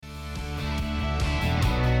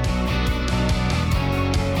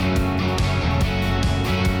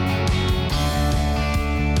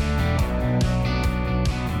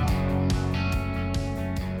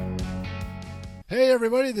Hey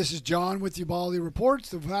everybody, this is John with Ubaldi Reports,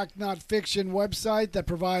 the Fact Not Fiction website that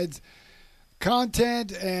provides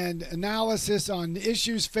content and analysis on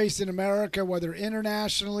issues facing America, whether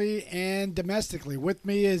internationally and domestically. With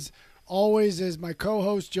me as always is my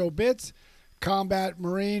co-host Joe Bitts, combat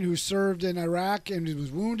Marine who served in Iraq and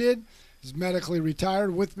was wounded, is medically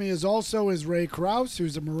retired. With me is also is Ray Krause,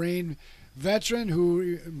 who's a Marine veteran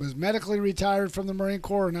who was medically retired from the Marine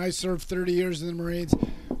Corps, and I served 30 years in the Marines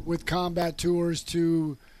with combat tours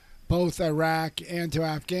to both Iraq and to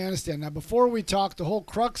Afghanistan. Now, before we talk, the whole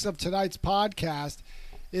crux of tonight's podcast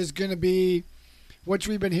is going to be, which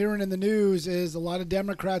we've been hearing in the news, is a lot of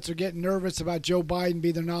Democrats are getting nervous about Joe Biden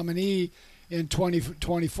being their nominee in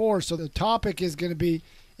 2024. So the topic is going to be,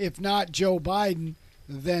 if not Joe Biden,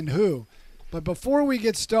 then who? But before we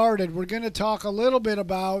get started, we're going to talk a little bit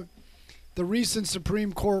about the recent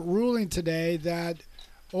Supreme Court ruling today that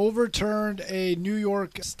overturned a New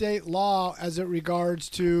York state law as it regards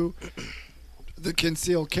to the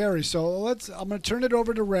concealed carry. So I'm going to turn it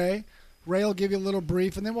over to Ray. Ray will give you a little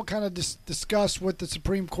brief, and then we'll kind of discuss what the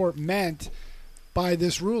Supreme Court meant by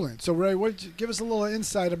this ruling. So Ray, give us a little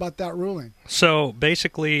insight about that ruling. So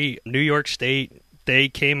basically, New York State, they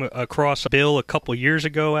came across a bill a couple years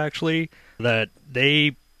ago, actually, that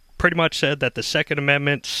they pretty much said that the Second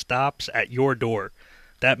Amendment stops at your door.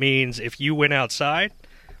 That means if you went outside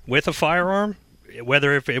with a firearm,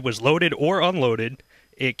 whether if it was loaded or unloaded,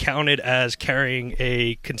 it counted as carrying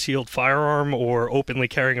a concealed firearm or openly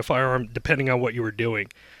carrying a firearm, depending on what you were doing.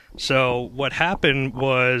 So what happened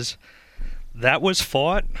was that was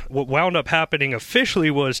fought. What wound up happening officially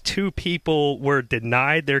was 2 people were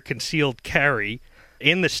denied their concealed carry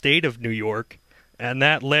in the state of New York, and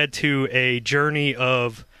that led to a journey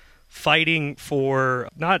of fighting for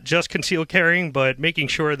not just concealed carrying, but making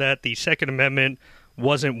sure that the Second Amendment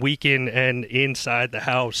wasn't weakened and inside the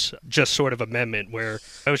house, just sort of amendment where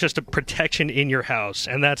it was just a protection in your house,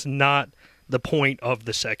 and that's not the point of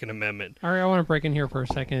the Second Amendment. All right, I want to break in here for a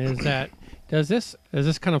second. Is that does this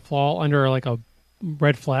kind of fall under like a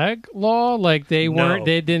red flag law? Like they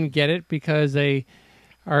didn't get it because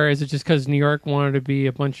or is it just because New York wanted to be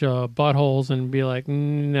a bunch of buttholes and be like,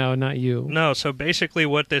 no, not you? No, so basically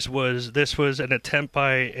what this was an attempt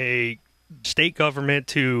by a state government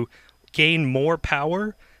to gain more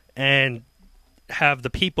power and have the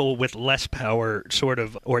people with less power sort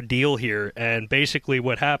of ordeal here. And basically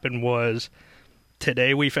what happened was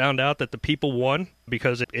today we found out that the people won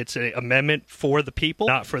because it's an amendment for the people,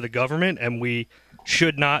 not for the government, and we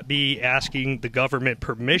should not be asking the government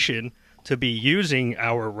permission to be using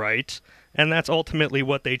our rights. And that's ultimately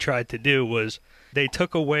what they tried to do. Was they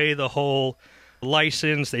took away the whole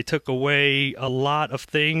license, they took away a lot of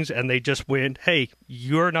things, and they just went, hey,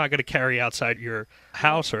 you're not going to carry outside your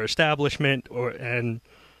house or establishment, and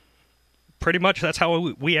pretty much that's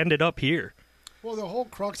how we ended up here. Well, the whole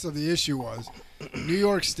crux of the issue was New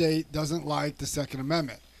York State doesn't like the Second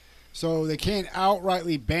Amendment. So they can't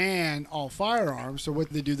outrightly ban all firearms, so what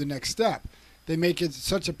do they do the next step? They make it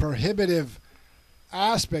such a prohibitive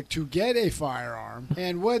aspect to get a firearm.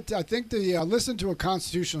 And what I think listen to a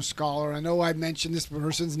constitutional scholar. I know I mentioned this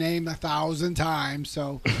person's name 1,000 times.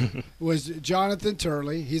 So it was Jonathan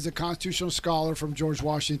Turley. He's a constitutional scholar from George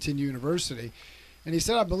Washington University. And he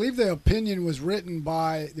said, I believe the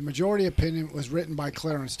majority opinion was written by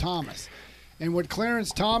Clarence Thomas. And what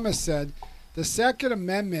Clarence Thomas said, the Second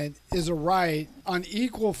Amendment is a right on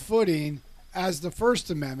equal footing as the First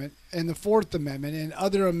Amendment and the Fourth Amendment and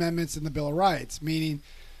other amendments in the Bill of Rights, meaning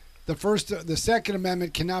the Second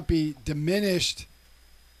Amendment cannot be diminished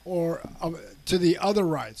or to the other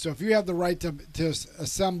rights. So if you have the right to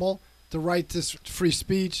assemble, the right to free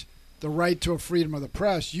speech, the right to a freedom of the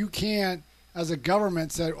press, you can't, as a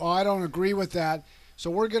government, say, oh, I don't agree with that, so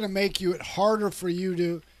we're going to make it harder for you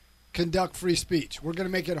to conduct free speech. We're going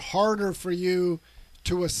to make it harder for you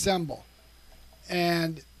to assemble.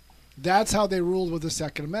 And that's how they ruled with the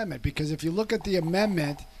Second Amendment, because if you look at the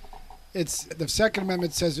amendment, the Second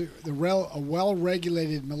Amendment says a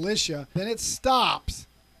well-regulated militia, then it stops,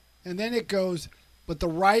 and then it goes, but the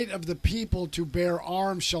right of the people to bear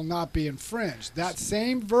arms shall not be infringed. That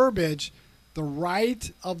same verbiage, the right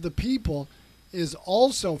of the people, is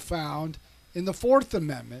also found in the Fourth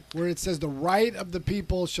Amendment, where it says the right of the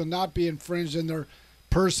people shall not be infringed in their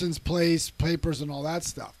persons, place, papers, and all that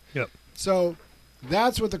stuff. Yep. So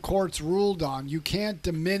that's what the courts ruled on. You can't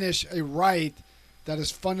diminish a right that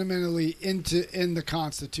is fundamentally in the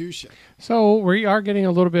Constitution. So we are getting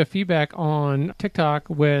a little bit of feedback on TikTok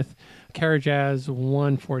with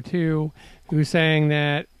CarriageJazz142, who's saying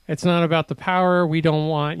that it's not about the power. We don't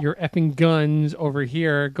want your effing guns over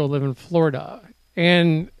here. Go live in Florida.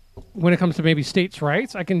 And when it comes to maybe states'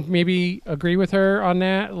 rights, I can maybe agree with her on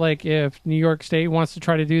that. Like if New York State wants to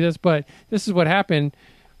try to do this, but this is what happened,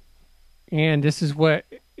 and this is what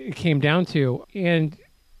it came down to. And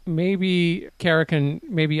maybe Kara can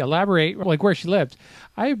maybe elaborate, like where she lived.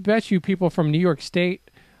 I bet you people from New York State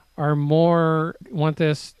are more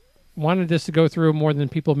wanted this to go through more than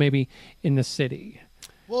people maybe in the city.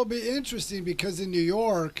 Well, it'll be interesting because in New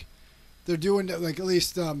York, they're doing, like, at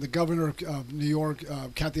least the governor of New York,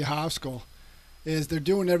 Kathy Hochul, is they're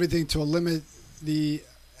doing everything to limit the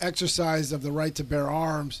exercise of the right to bear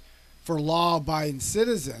arms for law-abiding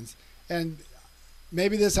citizens. And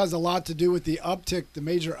maybe this has a lot to do with the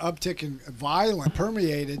major uptick in violence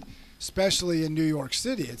permeated, especially in New York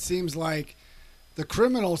City. It seems like the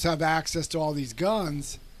criminals have access to all these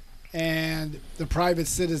guns and the private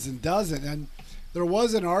citizen doesn't. And there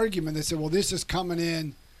was an argument that said, well, this is coming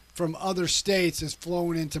in from other states, is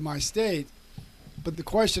flowing into my state. But the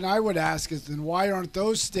question I would ask is, then why aren't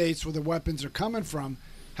those states where the weapons are coming from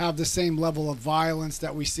have the same level of violence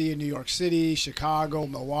that we see in New York City, Chicago,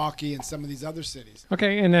 Milwaukee, and some of these other cities?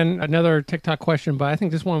 Okay, and then another TikTok question, but I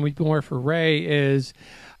think this one would be more for Ray, is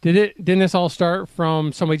didn't this all start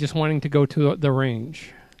from somebody just wanting to go to the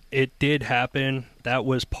range? It did happen. That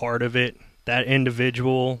was part of it. That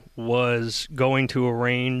individual was going to a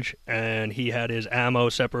range, and he had his ammo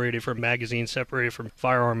separated from magazine, separated from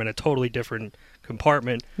firearm in a totally different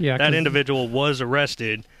compartment. Yeah, that individual was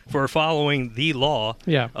arrested for following the law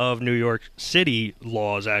of New York City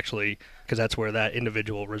laws, actually, because that's where that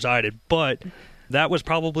individual resided. But that was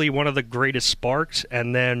probably one of the greatest sparks,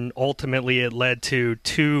 and then ultimately it led to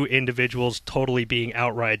two individuals totally being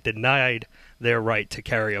outright denied their right to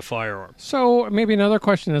carry a firearm. So maybe another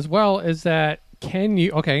question as well is that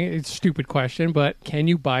it's a stupid question, but can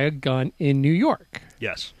you buy a gun in New York?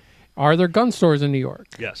 Yes. Are there gun stores in New York?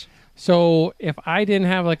 Yes. So if I didn't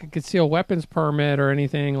have like a concealed weapons permit or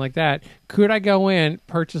anything like that, could I go in,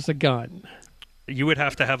 purchase a gun? You would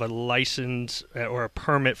have to have a license or a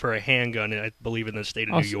permit for a handgun, I believe, in the state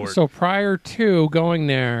of New York. So prior to going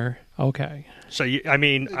there, okay. So, it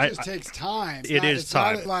just takes time. It's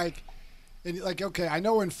time. Not like, okay, I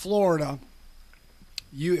know in Florida,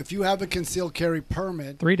 if you have a concealed carry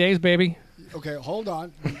permit, 3 days, baby. Okay, hold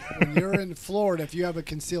on. When you're in Florida, if you have a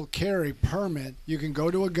concealed carry permit, you can go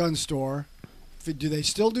to a gun store. Do they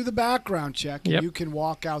still do the background check? And you can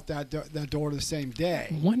walk out that door the same day.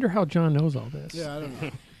 I wonder how John knows all this. Yeah, I don't know.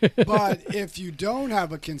 But if you don't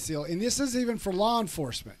have a concealed, and this is even for law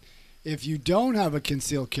enforcement, if you don't have a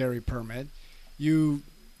concealed carry permit, you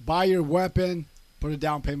buy your weapon, put a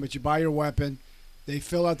down payment, you buy your weapon, they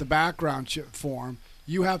fill out the background form.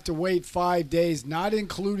 You have to wait 5 days, not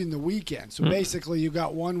including the weekend. So basically, you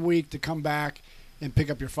got 1 week to come back and pick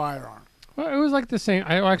up your firearm. Well, it was like the same.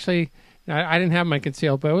 I didn't have my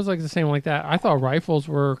concealed, but it was like the same like that. I thought rifles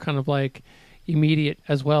were kind of like immediate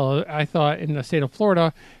as well. I thought in the state of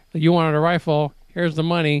Florida, you wanted a rifle, here's the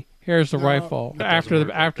money, here's the rifle. After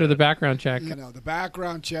the background check. The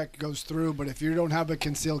background check goes through, but if you don't have a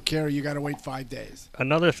concealed carry, you got to wait 5 days.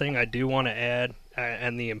 Another thing I do want to add,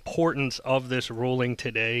 and the importance of this ruling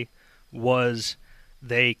today, was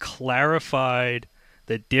they clarified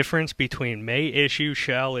the difference between may issue,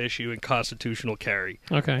 shall issue, and constitutional carry.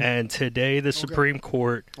 Okay. And today the Supreme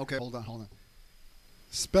Court... Okay, hold on.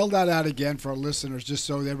 Spell that out again for our listeners, just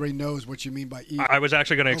so everybody knows what you mean by E. I was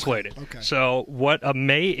actually going to explain it. Okay. So what a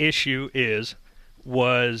may issue is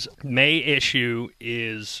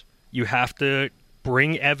you have to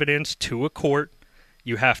bring evidence to a court,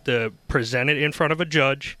 you have to present it in front of a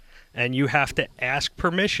judge, and you have to ask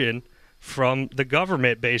permission from the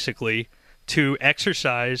government, basically, to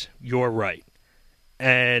exercise your right.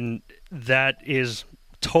 And that is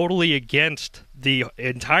totally against the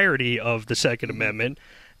entirety of the Second Amendment,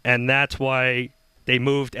 and that's why they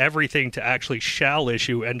moved everything to actually shall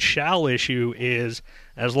issue. And shall issue is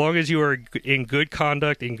as long as you are in good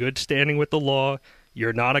conduct, in good standing with the law,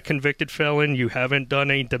 you're not a convicted felon, you haven't done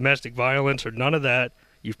any domestic violence or none of that,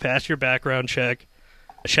 you've passed your background check,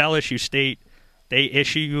 a shall issue state, they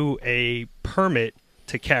issue you a permit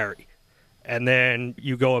to carry. And then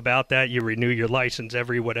you go about that, you renew your license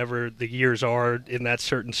every whatever the years are in that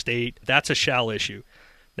certain state. That's a shall issue.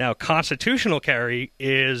 Now, constitutional carry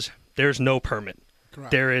is there's no permit. Correct.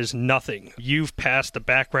 There is nothing. You've passed the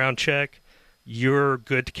background check. You're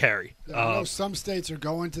good to carry. I know some states are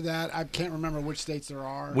going to that. I can't remember which states there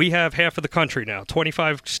are. We have half of the country now.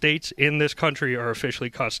 25 states in this country are officially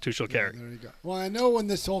constitutional carry. There you go. Well, I know when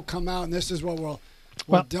this will come out, and this is what we'll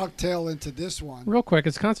ducktail into this one. Real quick,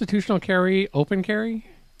 is constitutional carry open carry?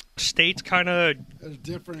 States kind of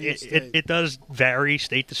different. It does vary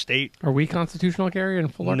state to state. Are we constitutional carry in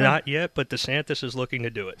Florida? Not yet, but DeSantis is looking to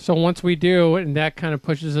do it. So once we do, and that kind of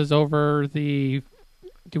pushes us over the.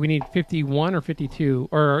 Do we need 51 or 52,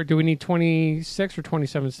 or do we need 26 or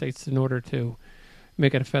 27 states in order to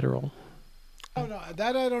make it a federal? Oh no,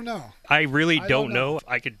 that I don't know. I really don't know.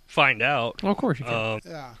 I could find out. Of course you can.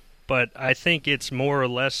 Yeah. But I think it's more or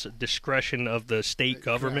less discretion of the state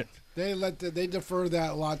government. Correct. They defer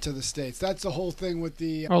that a lot to the states. That's the whole thing with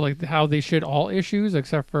the. Like how they should all issues,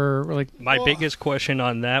 except for like. My biggest question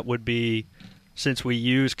on that would be, since we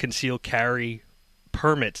use concealed carry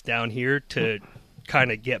permits down here to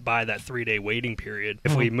kind of get by that 3-day waiting period,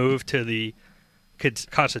 if we move to the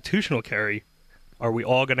constitutional carry, are we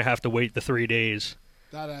all going to have to wait the 3 days?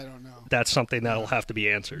 That I don't know. That's something that'll have to be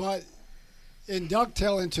answered. But in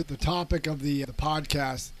dovetailing to the topic of the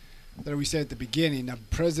podcast that we said at the beginning, now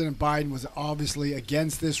President Biden was obviously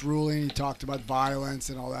against this ruling. He talked about violence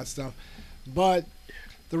and all that stuff. But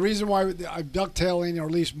the reason why I'm dovetailing, or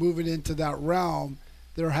at least moving into that realm,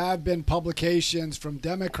 there have been publications from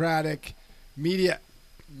Democratic media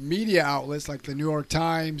outlets like the New York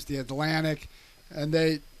Times, the Atlantic, and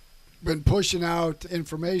they've been pushing out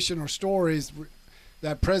information or stories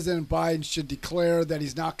that President Biden should declare that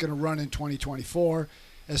he's not going to run in 2024,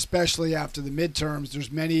 especially after the midterms.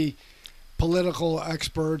 There's many political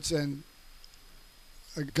experts and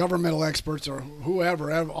governmental experts or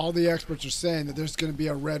whoever, all the experts are saying that there's going to be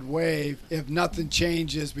a red wave if nothing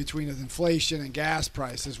changes between inflation and gas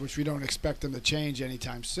prices, which we don't expect them to change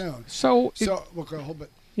anytime soon. So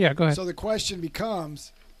yeah, go ahead. So the question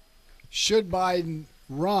becomes, should Biden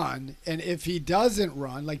run? And if he doesn't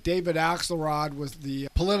run, like David Axelrod was the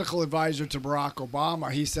political advisor to Barack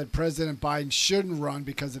Obama, he said President Biden shouldn't run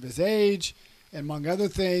because of his age, among other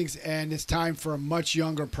things, and it's time for a much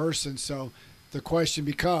younger person. So the question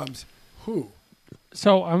becomes, who?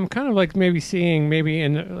 So I'm kind of like maybe seeing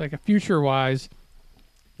in like a future-wise,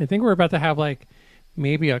 I think we're about to have like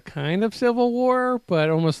maybe a kind of civil war, but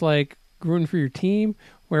almost like rooting for your team,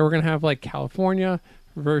 where we're going to have like California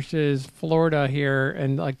versus Florida here,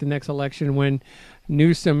 and like the next election when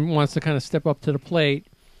Newsom wants to kind of step up to the plate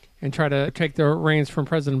and try to take the reins from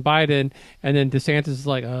President Biden, and then DeSantis is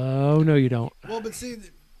like, oh, no, you don't. Well, but see,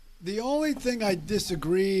 the only thing I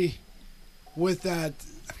disagree with that,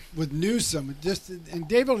 with Newsom, and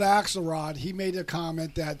David Axelrod, he made a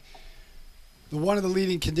comment that one of the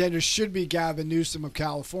leading contenders should be Gavin Newsom of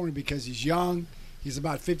California because he's young. He's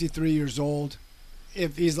about 53 years old.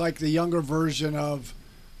 If he's like the younger version of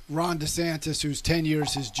Ron DeSantis, who's 10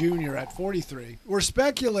 years his junior at 43. We're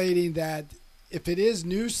speculating that if it is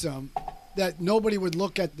Newsom, that nobody would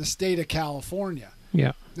look at the state of California.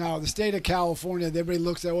 Yeah. Now, the state of California, everybody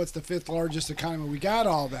looks at what's the fifth largest economy. We got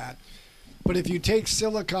all that. But if you take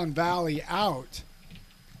Silicon Valley out,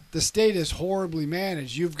 the state is horribly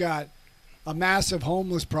managed. You've got a massive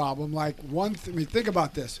homeless problem. Think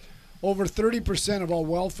about this. Over 30% of all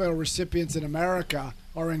welfare recipients in America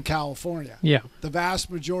are in California. Yeah. The vast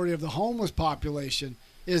majority of the homeless population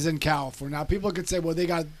is in California. Now, people could say, well, they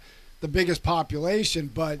got the biggest population,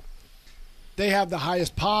 but they have the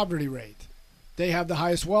highest poverty rate. They have the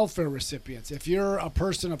highest welfare recipients. If you're a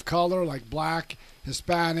person of color, like Black,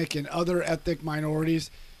 Hispanic, and other ethnic minorities,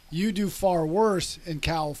 you do far worse in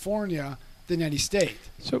California than any state.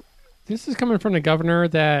 So this is coming from the governor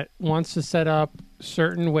that wants to set up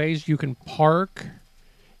certain ways you can park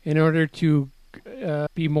in order to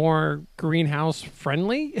be more greenhouse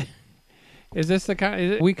friendly. Is this the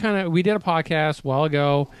kind? We did a podcast a while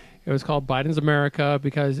ago. It was called Biden's America,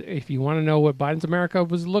 because if you want to know what Biden's America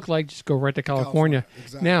would look like, just go right to California.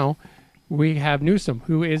 Exactly. Now we have Newsom,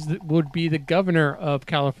 who would be the governor of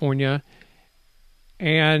California,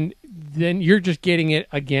 and then you're just getting it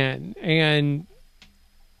again. And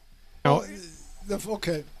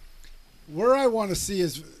okay, where I want to see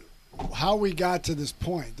is how we got to this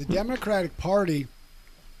point. The Democratic Party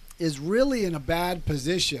is really in a bad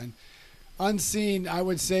position, unseen, I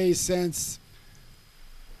would say, since,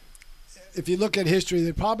 if you look at history,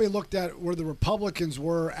 they probably looked at where the Republicans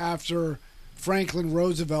were after Franklin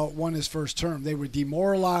Roosevelt won his first term. They were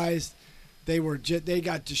demoralized. They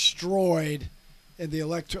got destroyed in the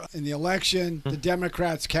election. The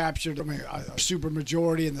Democrats captured a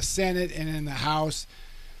supermajority in the Senate and in the House.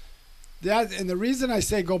 And the reason I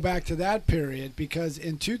say go back to that period, because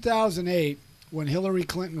in 2008, when Hillary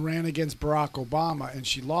Clinton ran against Barack Obama and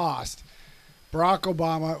she lost, Barack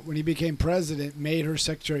Obama, when he became president, made her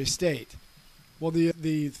Secretary of State. Well,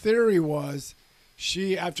 the theory was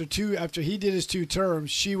after he did his 2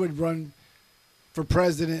 terms, she would run for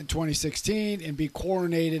president in 2016 and be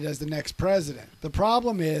coronated as the next president. The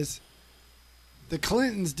problem is the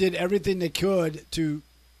Clintons did everything they could to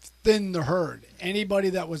thin the herd. Anybody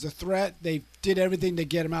that was a threat, they did everything to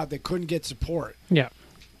get him out. They couldn't get support. Yeah.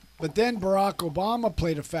 But then Barack Obama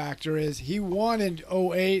played a factor. Is he won in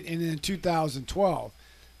 2008 and in 2012.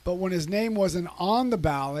 But when his name wasn't on the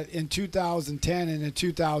ballot in 2010 and in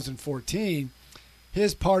 2014,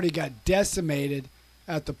 his party got decimated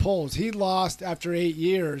at the polls. He lost after 8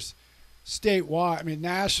 years statewide,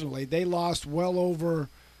 nationally. They lost well over,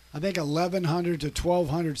 I think, 1,100 to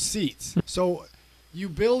 1,200 seats. So you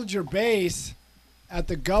build your base at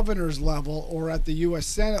the governor's level or at the U.S.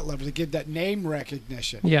 Senate level to get that name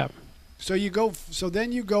recognition. Yeah. So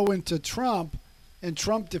then you go into Trump, and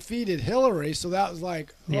Trump defeated Hillary. So that was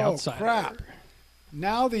like, outsider. Crap.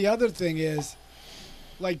 Now the other thing is,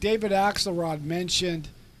 like David Axelrod mentioned,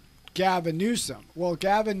 Gavin Newsom. Well,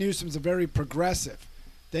 Gavin Newsom's a very progressive.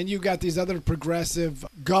 Then you got these other progressive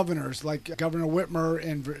governors like Governor Whitmer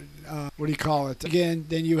and what do you call it? Again,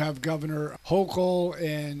 then you have Governor Hochul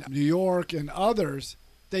in New York and others.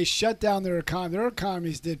 They shut down their economy. Their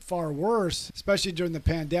economies did far worse, especially during the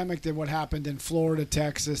pandemic, than what happened in Florida,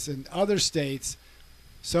 Texas, and other states.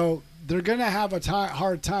 So they're going to have a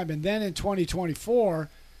hard time. And then in 2024,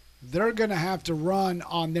 they're going to have to run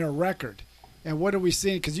on their record. And what are we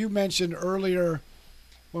seeing? Because you mentioned earlier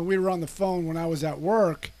when we were on the phone when I was at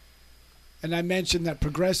work, and I mentioned that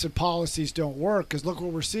progressive policies don't work, because look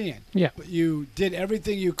what we're seeing. Yeah. You did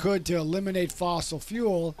everything you could to eliminate fossil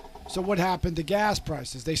fuel, so what happened to gas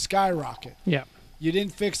prices? They skyrocket. Yeah. You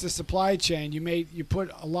didn't fix the supply chain. You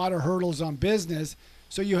put a lot of hurdles on business,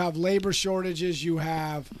 so you have labor shortages, you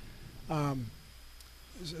have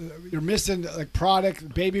you're missing like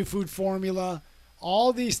product, baby food formula.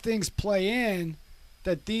 All these things play in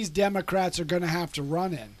that these Democrats are going to have to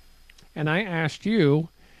run in. And I asked you,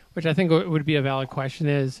 which I think would be a valid question,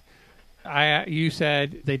 is you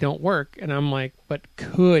said they don't work, and I'm like, but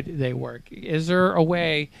could they work? Is there a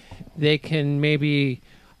way they can maybe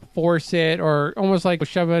force it, or almost like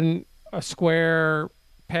shoving a square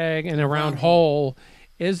peg in a round hole?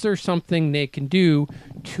 Is there something they can do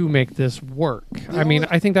to make this work?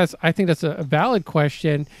 I think that's a valid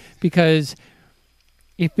question, because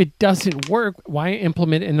if it doesn't work, why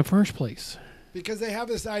implement it in the first place? Because they have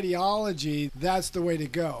this ideology, that's the way to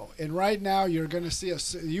go. And right now you're going to see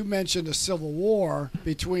you mentioned a civil war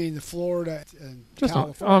between Florida and just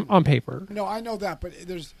California. On paper. No, I know that, but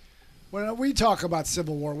when we talk about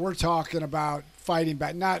civil war, we're talking about fighting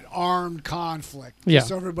back, not armed conflict. Yeah.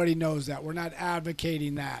 So everybody knows that. We're not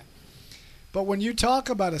advocating that. But when you talk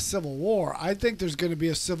about a civil war, I think there's going to be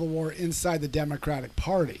a civil war inside the Democratic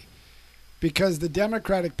Party, because the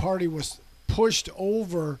Democratic Party was pushed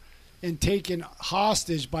over and taken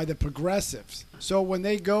hostage by the progressives. So when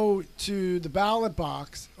they go to the ballot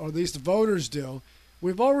box, or at least the voters do,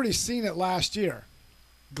 we've already seen it last year.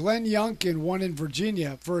 Glenn Youngkin won in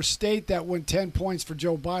Virginia for a state that won 10 points for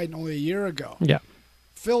Joe Biden only a year ago. Yeah.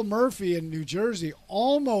 Phil Murphy in New Jersey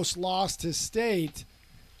almost lost his state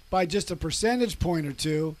by just a percentage point or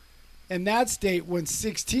two, and that state won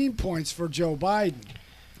 16 points for Joe Biden.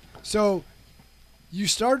 So you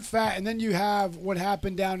start and then you have what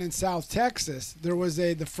happened down in South Texas. There was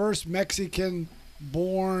the first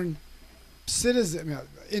Mexican-born citizen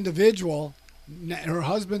individual. Her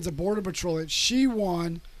husband's a border patrol. And she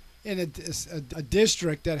won in a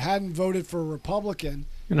district that hadn't voted for a Republican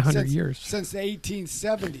in 100 years since the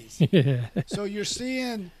 1870s. Yeah. So you're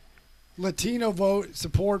seeing Latino vote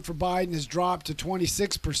support for Biden has dropped to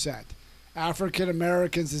 26%. African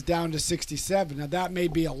Americans is down to 67%. Now that may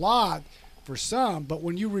be a lot for some, but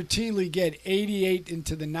when you routinely get 88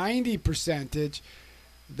 into the 90 percentage,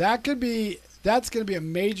 that's going to be a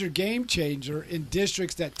major game changer in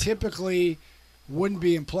districts that typically wouldn't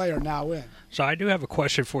be in play are now in. So I do have a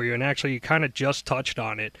question for you, and actually you kind of just touched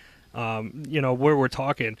on it, where we're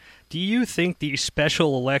talking. Do you think these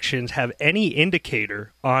special elections have any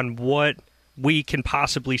indicator on what we can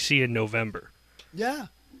possibly see in November? Yeah.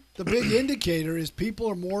 The big indicator is people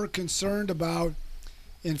are more concerned about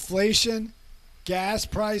inflation, gas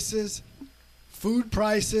prices, food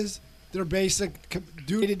prices, their basic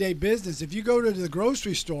day-to-day business. If you go to the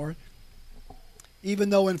grocery store,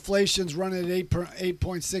 even though inflation's running at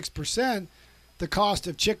 8.6%, the cost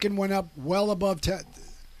of chicken went up well above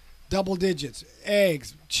double digits.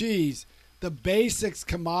 Eggs, cheese, the basics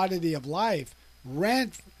commodity of life.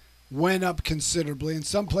 Rent went up considerably. In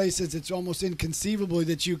some places, it's almost inconceivable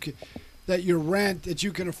that you can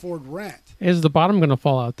afford rent. Is the bottom going to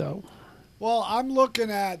fall out, though? Well, I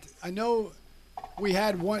know we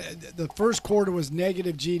had the first quarter was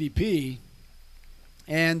negative GDP,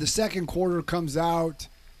 And the second quarter comes out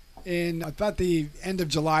in about the end of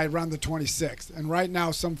July, around the 26th. And right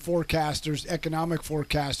now, some forecasters, economic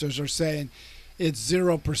forecasters, are saying it's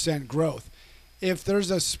 0% growth. If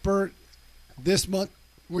there's a spurt this month,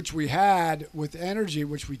 which we had with energy,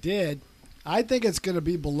 which we did, I think it's going to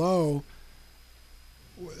be below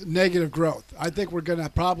negative growth. I think we're going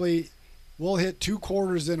to we'll hit 2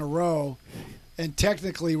 quarters in a row, and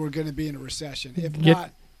technically we're going to be in a recession. If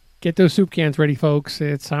not, get those soup cans ready, folks.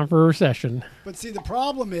 It's time for a recession. But see, the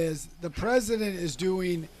problem is the president is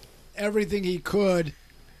doing everything he could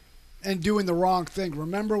and doing the wrong thing.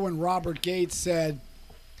 Remember when Robert Gates said,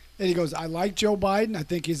 and he goes, I like Joe Biden. I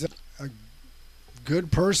think he's a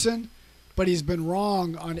good person, but he's been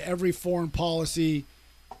wrong on every foreign policy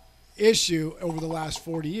issue over the last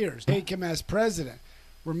 40 years. Take him as president.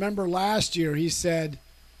 Remember last year he said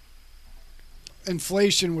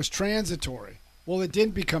inflation was transitory. Well, it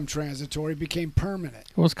didn't become transitory; it became permanent.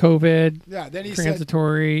 It was COVID. Yeah. Then he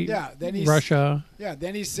transitory. Said, Then he Russia. Yeah.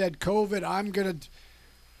 Then he said, COVID. I'm gonna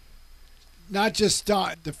not just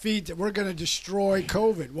defeat. We're gonna destroy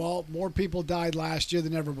COVID. Well, more people died last year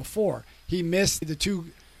than ever before. He missed the 2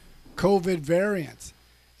 COVID variants,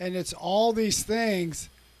 and it's all these things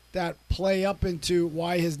that play up into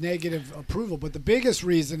why his negative approval. But the biggest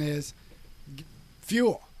reason is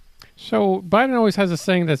fuel. So Biden always has this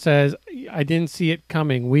thing that says, I didn't see it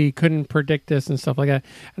coming. We couldn't predict this and stuff like that.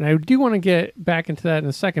 And I do want to get back into that in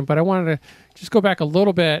a second, but I wanted to just go back a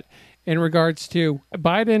little bit in regards to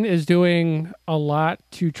Biden is doing a lot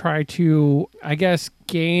to try to, I guess,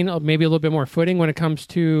 gain maybe a little bit more footing when it comes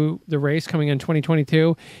to the race coming in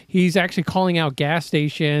 2022. He's actually calling out gas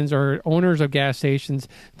stations or owners of gas stations,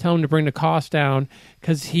 telling them to bring the cost down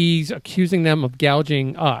because he's accusing them of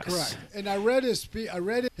gouging us. Correct. And I read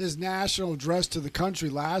his national address to the country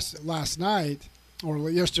last night or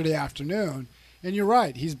yesterday afternoon, and you're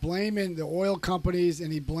right. He's blaming the oil companies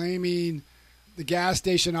and he's blaming the gas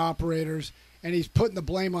station operators, and he's putting the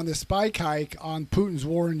blame on the spike hike on Putin's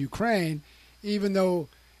war in Ukraine, even though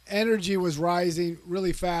energy was rising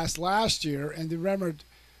really fast last year. And remember,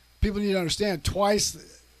 people need to understand,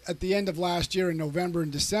 twice at the end of last year in November and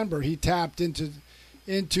December, he tapped into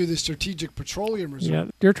the Strategic Petroleum Reserve. Yeah,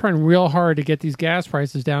 they're trying real hard to get these gas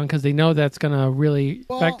prices down because they know that's going to really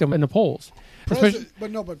affect them in the polls. But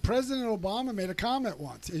President Obama made a comment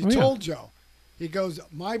once. He told Joe, he goes,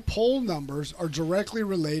 my poll numbers are directly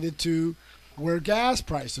related to where gas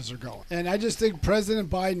prices are going. And I just think President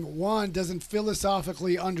Biden, one, doesn't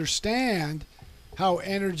philosophically understand how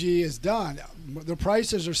energy is done. The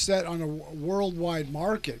prices are set on a worldwide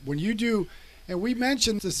market. When you do, and we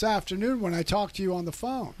mentioned this afternoon when I talked to you on the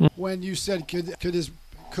phone, when you said,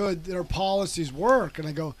 could their policies work? And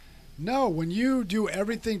I go, no, when you do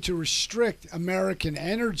everything to restrict American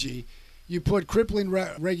energy, you put crippling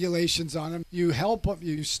regulations on them. You help them.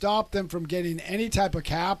 You stop them from getting any type of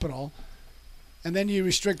capital, and then you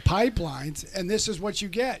restrict pipelines. And this is what you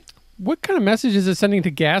get. What kind of message is it sending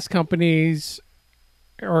to gas companies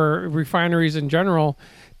or refineries in general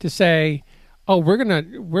to say, "Oh,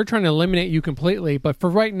 we're trying to eliminate you completely, but for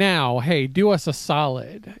right now, hey, do us a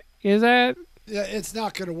solid." Is that? Yeah, it's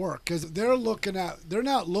not going to work because they're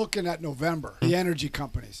not looking at November. The energy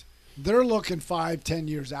companies. They're looking 5-10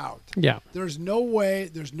 years out. Yeah. There's no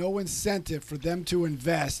incentive for them to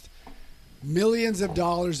invest millions of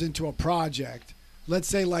dollars into a project, let's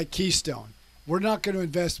say like Keystone. We're not going to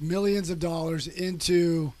invest millions of dollars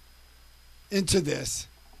into this.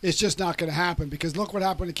 It's just not going to happen because look what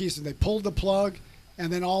happened to Keystone. They pulled the plug,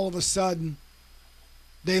 and then all of a sudden,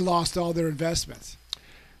 they lost all their investments.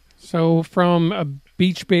 So from a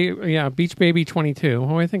Beach Baby 22.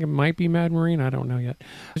 Oh, I think it might be Mad Marine. I don't know yet.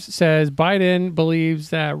 It says Biden believes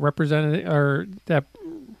that reprieve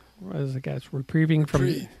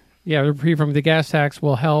from the gas tax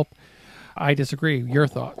will help. I disagree. Your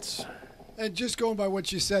thoughts? And just going by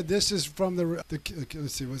what you said, this is from the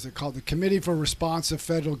let's see, what's it called? The Committee for Responsive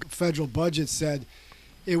Federal Budget said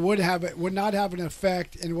it would not have an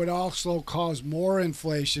effect and would also cause more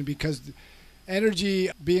inflation because energy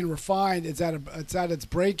being refined it's at its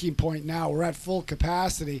breaking point now. We're at full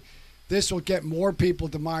capacity. This will get more people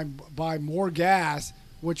to buy more gas,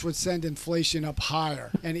 which would send inflation up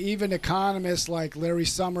higher. And even economists like Larry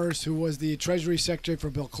Summers, who was the Treasury Secretary for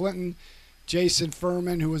Bill Clinton, Jason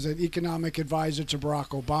Furman, who was an economic advisor to Barack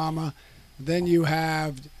Obama. Then you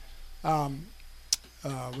have Paul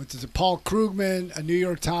Krugman, a New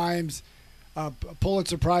York Times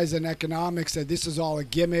Pulitzer Prize in economics, said this is all a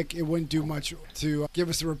gimmick. It wouldn't do much to give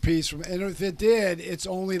us a reprieve and if it did, it's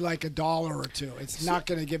only like $1 or $2. It's not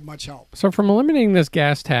going to give much help. So from eliminating this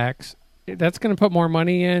gas tax, That's going to put more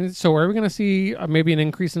money in. So are we going to see maybe an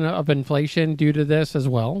increase of inflation due to this as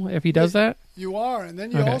well if he does that? You are. And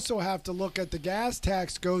then you also have to look at the gas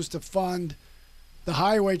tax goes to fund the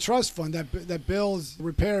highway trust fund that builds,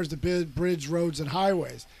 repairs the bridge, roads, and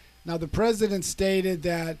highways. Now, the president stated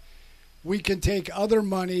that we can take other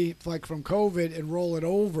money, like from COVID, and roll it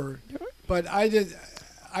over. But I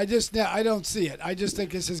don't see it. I just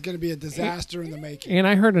think this is going to be a disaster in the making. And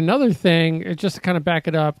I heard another thing, just to kind of back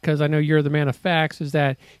it up, because I know you're the man of facts, is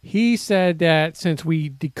that he said that since we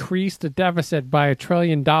decreased the deficit by $1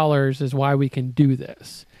 trillion is why we can do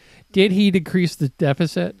this. Did he decrease the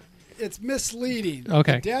deficit? It's misleading.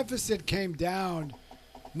 Okay. The deficit came down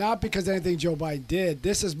not because of anything Joe Biden did.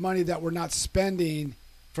 This is money that we're not spending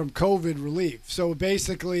from COVID relief. So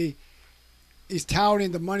basically, he's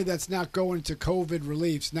touting the money that's not going to COVID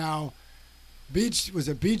reliefs. Now, Beach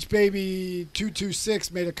Baby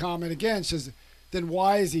 226 made a comment again. She says, then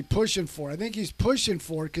why is he pushing for it? I think he's pushing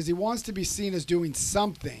for it because he wants to be seen as doing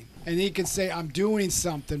something. And he can say, I'm doing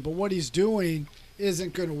something, but what he's doing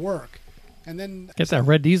isn't going to work. And then get that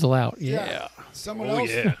red diesel out. Yeah. Someone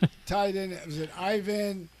else tied in. Was it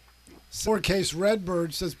Ivan? Lowercase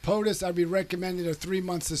Redbird says, POTUS, I'd be recommending a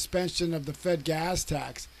 3-month suspension of the Fed gas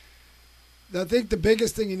tax. I think the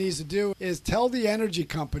biggest thing he needs to do is tell the energy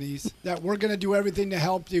companies that we're going to do everything to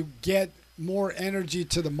help you get more energy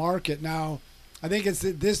to the market. Now, I think it's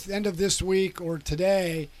this end of this week or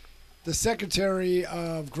today, the Secretary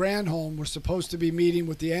of Granholm was supposed to be meeting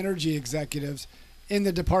with the energy executives in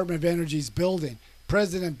the Department of Energy's building.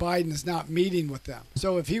 President Biden is not meeting with them.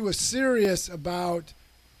 So if he was serious about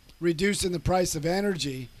reducing the price of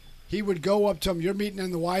energy, he would go up to them. You're meeting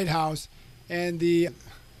in the White House, and the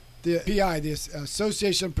PI, the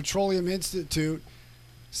Association of Petroleum Institute,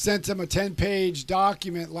 sent him a 10-page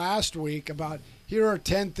document last week about here are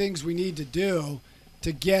 10 things we need to do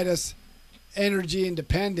to get us energy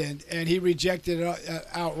independent, and he rejected it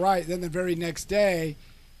outright. Then the very next day,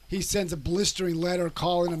 he sends a blistering letter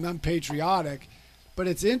calling him unpatriotic. But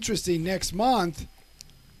it's interesting, next month,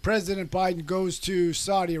 President Biden goes to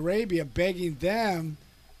Saudi Arabia begging them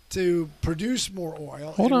to produce more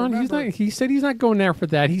oil. Hold on. He said he's not going there for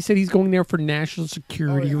that. He said he's going there for national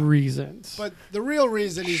security reasons. But the real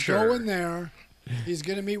reason he's going there, he's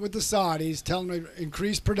going to meet with the Saudis, tell them to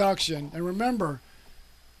increase production. And remember,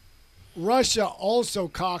 Russia also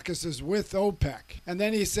caucuses with OPEC. And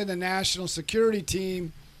then he sent a national security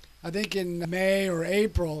team, I think in May or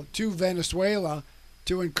April, to Venezuela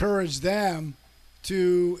to encourage them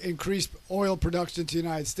to increase oil production to the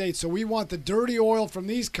United States. So we want the dirty oil from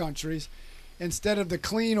these countries instead of the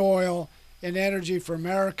clean oil and energy for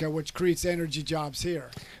America, which creates energy jobs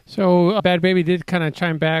here. So Bad Baby did kind of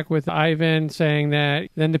chime back with Ivan saying that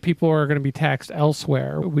then the people are going to be taxed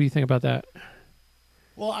elsewhere. What do you think about that?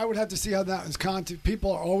 Well, I would have to see how that is content.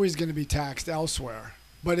 People are always going to be taxed elsewhere.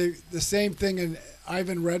 But the same thing in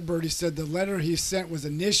Ivan Redbird, he said the letter he sent was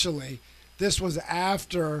initially, this was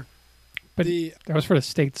after but that was for the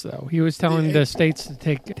states, though. He was telling the states to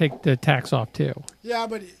take the tax off, too. Yeah,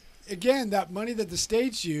 but again, that money that the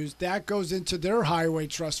states use, that goes into their highway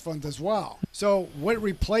trust fund as well. So what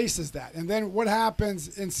replaces that? And then what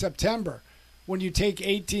happens in September when you take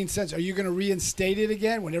 18 cents? Are you going to reinstate it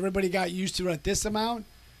again when everybody got used to it at this amount?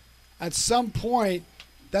 At some point,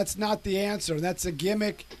 that's not the answer. That's a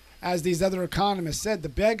gimmick, as these other economists said. The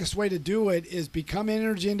biggest way to do it is become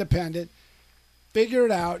energy independent, figure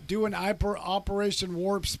it out, do an Operation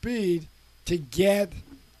Warp Speed to get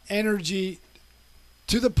energy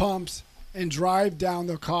to the pumps and drive down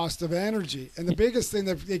the cost of energy. And the biggest thing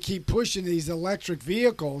that they keep pushing these electric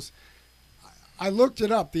vehicles, I looked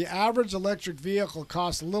it up. The average electric vehicle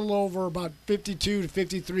costs a little over about $52,000 to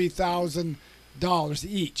 $53,000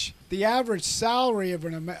 each. The average salary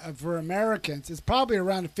for Americans is probably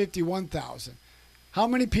around $51,000. How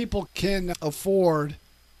many people can afford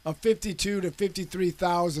a $52,000 to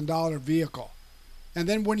 $53,000 vehicle? And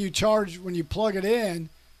then when you plug it in,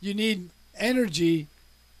 you need energy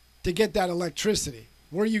to get that electricity.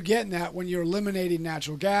 Where are you getting that when you're eliminating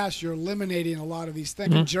natural gas? You're eliminating a lot of these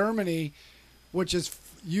things. In Germany, which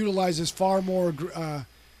utilizes far more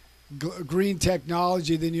green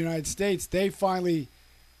technology than the United States, they finally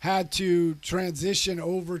had to transition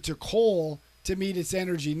over to coal to meet its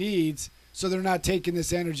energy needs, so they're not taking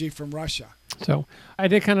this energy from Russia. So I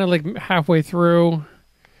did kind of like halfway through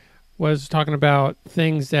was talking about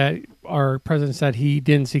things that our president said he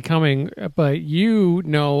didn't see coming, but you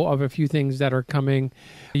know of a few things that are coming.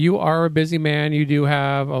 You are a busy man. You do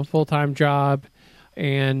have a full-time job,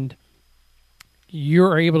 and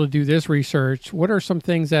you're able to do this research. What are some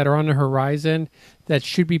things that are on the horizon that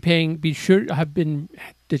should be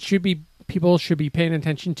people should be paying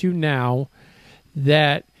attention to now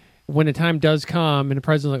that when the time does come and the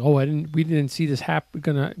president's like, oh, we didn't see this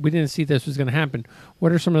was going to happen.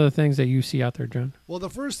 What are some of the things that you see out there, John? Well, the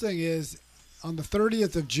first thing is on the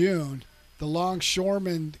 30th of June, the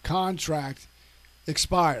longshoreman contract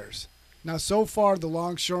expires. Now, so far, the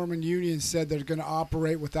longshoreman union said they're going to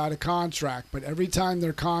operate without a contract, but every time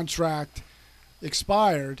their contract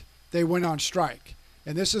expired, they went on strike.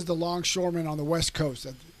 And this is the longshoremen on the West Coast.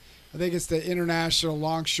 I think it's the International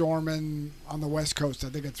Longshoremen on the West Coast. I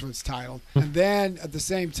think that's what it's titled. And then at the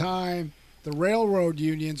same time, the railroad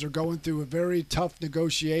unions are going through a very tough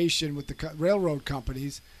negotiation with the railroad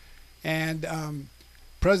companies. And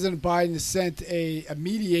President Biden has sent a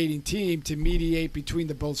mediating team to mediate between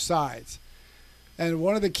the both sides. And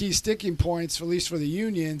one of the key sticking points, at least for the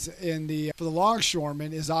unions for the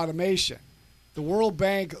longshoremen, is automation. The World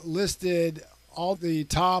Bank listed all the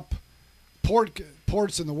top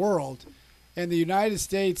ports in the world, and the United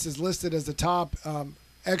States is listed as the top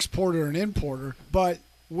exporter and importer, but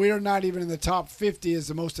we're not even in the top 50 as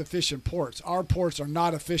the most efficient ports. Our ports are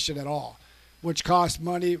not efficient at all, which costs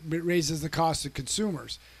money, raises the cost of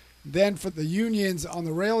consumers. Then for the unions on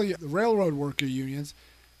the railroad worker unions,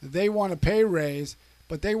 they want a pay raise,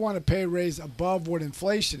 but they want a pay raise above what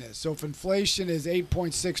inflation is. So if inflation is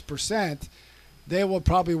 8.6%, they will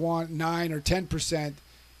probably want 9 or 10%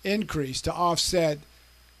 increase to offset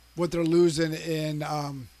what they're losing in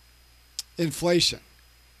inflation.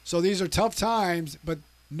 So these are tough times, but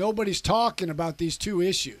nobody's talking about these two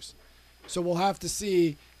issues. So we'll have to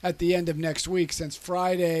see at the end of next week, since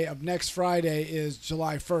next Friday is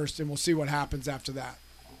July 1st, and we'll see what happens after that.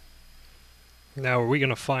 Now, are we going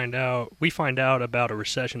to find out? We find out about a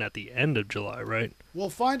recession at the end of July, right? We'll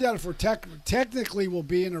find out if we're technically we'll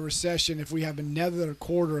be in a recession if we have another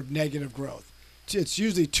quarter of negative growth. It's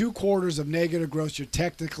usually 2 quarters of negative growth. You're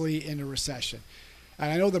technically in a recession.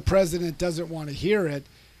 And I know the president doesn't want to hear it,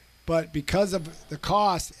 but because of the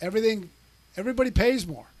cost, everybody pays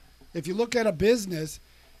more. If you look at a business,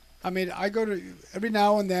 I mean, I go to, every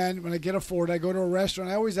now and then when I get a Ford, I go to a restaurant,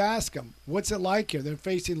 I always ask them, what's it like here? They're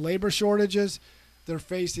facing labor shortages. They're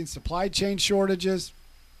facing supply chain shortages.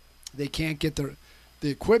 They can't get the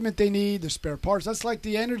equipment they need, the spare parts. That's like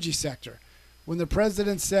the energy sector. When the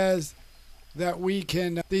president says that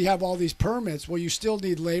they have all these permits, well, you still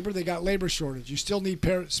need labor. They got labor shortage. You still need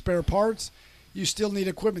spare parts. You still need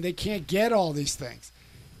equipment. They can't get all these things.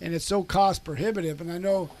 And it's so cost prohibitive. And I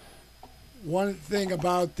know one thing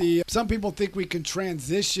about some people think we can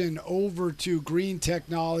transition over to green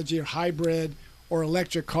technology or hybrid or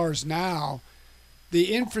electric cars now.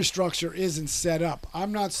 The infrastructure isn't set up.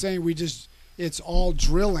 I'm not saying it's all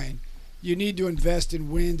drilling. You need to invest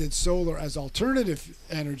in wind and solar as alternative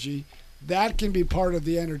energy. That can be part of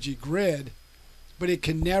the energy grid, but it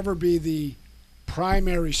can never be the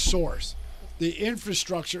primary source. The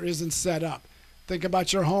infrastructure isn't set up. Think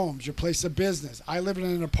about your homes, your place of business. I live in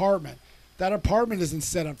an apartment. That apartment isn't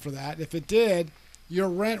set up for that. If it did, your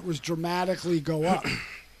rent would dramatically go up.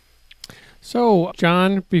 So,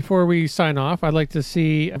 John, before we sign off, I'd like to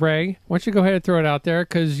see Ray. Why don't you go ahead and throw it out there,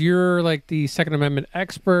 because you're like the Second Amendment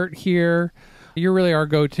expert here. You're really our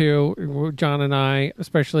go-to, John and I,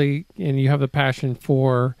 especially, and you have the passion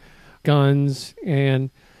for guns. And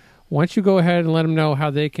why don't you go ahead and let them know how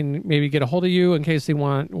they can maybe get a hold of you in case they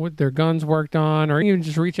want their guns worked on, or even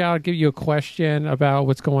just reach out, give you a question about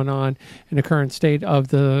what's going on in the current state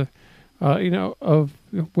of of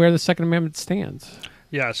where the Second Amendment stands.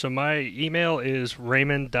 Yeah, so my email is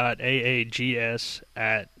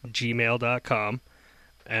raymond.aags@gmail.com,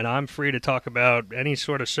 and I'm free to talk about any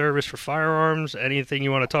sort of service for firearms, anything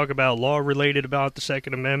you want to talk about law-related about the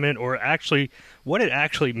Second Amendment, or actually what it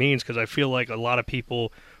actually means, because I feel like a lot of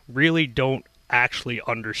people really don't actually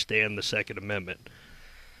understand the Second Amendment.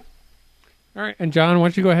 All right, and John, why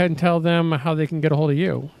don't you go ahead and tell them how they can get a hold of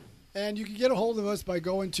you? And you can get a hold of us by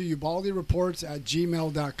going to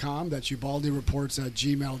ubaldireports@gmail.com. That's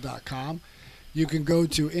ubaldireports@gmail.com. You can go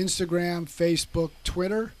to Instagram, Facebook,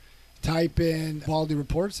 Twitter, type in Ubaldi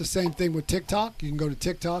Reports. The same thing with TikTok. You can go to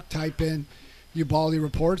TikTok, type in Ubaldi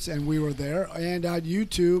Reports, and we were there. And at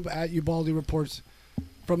YouTube, at Ubaldi Reports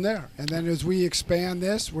from there. And then as we expand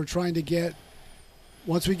this, we're trying to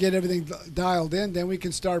once we get everything dialed in, then we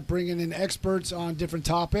can start bringing in experts on different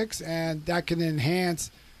topics, and that can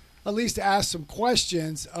enhance, at least ask some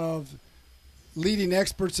questions of leading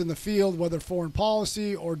experts in the field, whether foreign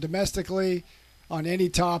policy or domestically, on any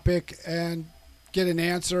topic, and get an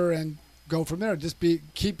answer and go from there. Just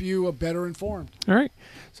keep you better informed. All right.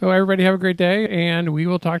 So everybody have a great day, and we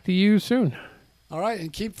will talk to you soon. All right,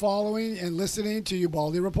 and keep following and listening to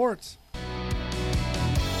Ubaldi Reports.